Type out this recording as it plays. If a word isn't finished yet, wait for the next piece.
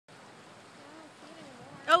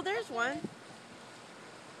Oh, there's one.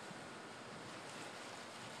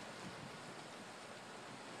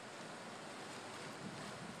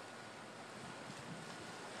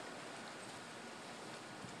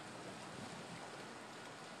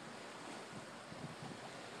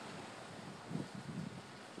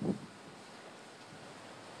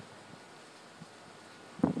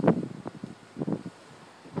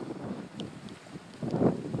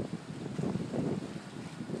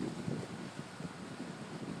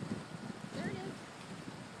 There it is.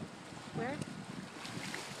 Where?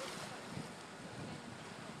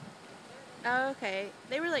 Oh, okay.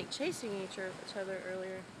 They were like chasing each other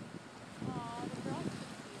earlier. Aw, the girls should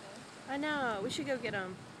see this. I know. We should go get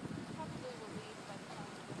them. Probably will leave by the time.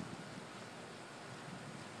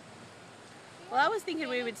 Well, I was thinking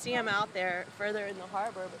we would see them out there further in the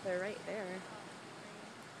harbor, but they're right there.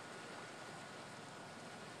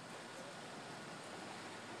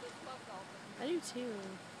 I just love dolphins. I do too.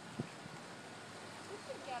 We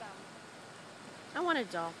should get them. I want a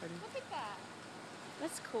dolphin. Look at that.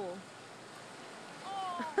 That's cool.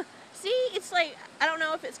 Oh. See, it's like, I don't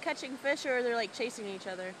know if it's catching fish or they're like chasing each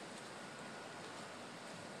other.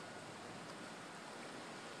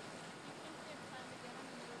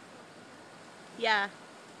 Yeah.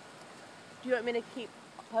 Do you want me to keep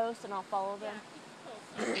post and I'll follow them?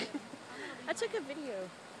 Yeah, keep it close. I took a video.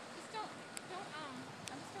 Just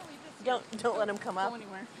I'm just gonna leave this here. Don't let them come up. Go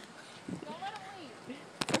anywhere. Don't let them leave.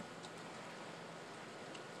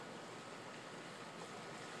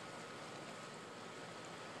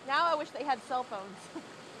 Now I wish they had cell phones.